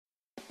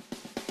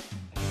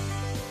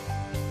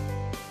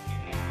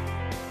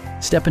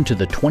Step into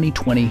the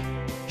 2020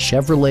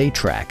 Chevrolet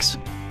Trax.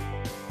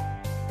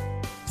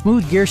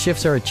 Smooth gear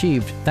shifts are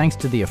achieved thanks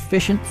to the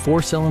efficient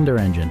 4-cylinder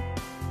engine.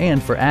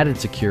 And for added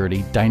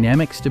security,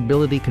 dynamic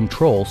stability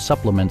control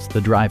supplements the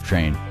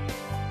drivetrain.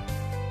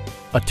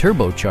 A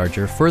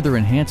turbocharger further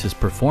enhances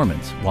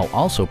performance while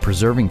also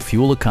preserving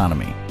fuel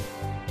economy.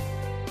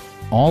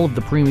 All of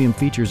the premium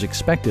features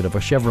expected of a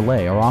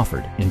Chevrolet are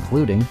offered,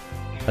 including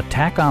a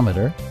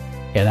tachometer,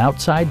 an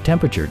outside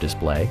temperature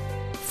display,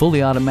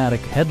 fully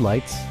automatic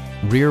headlights,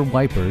 rear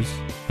wipers,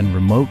 and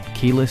remote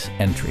keyless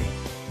entry.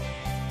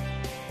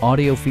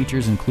 Audio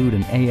features include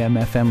an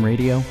AM/FM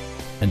radio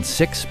and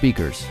 6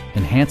 speakers,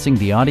 enhancing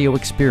the audio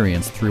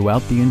experience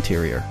throughout the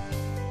interior.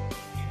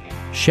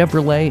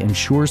 Chevrolet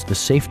ensures the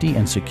safety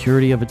and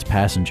security of its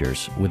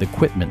passengers with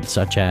equipment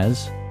such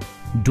as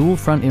dual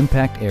front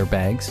impact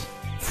airbags,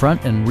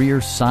 front and rear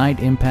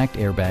side impact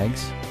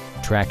airbags,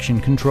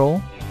 traction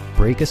control,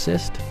 brake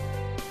assist,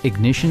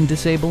 ignition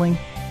disabling,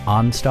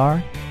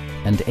 OnStar,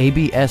 and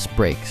ABS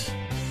brakes.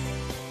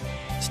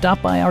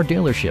 Stop by our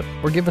dealership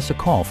or give us a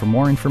call for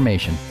more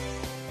information.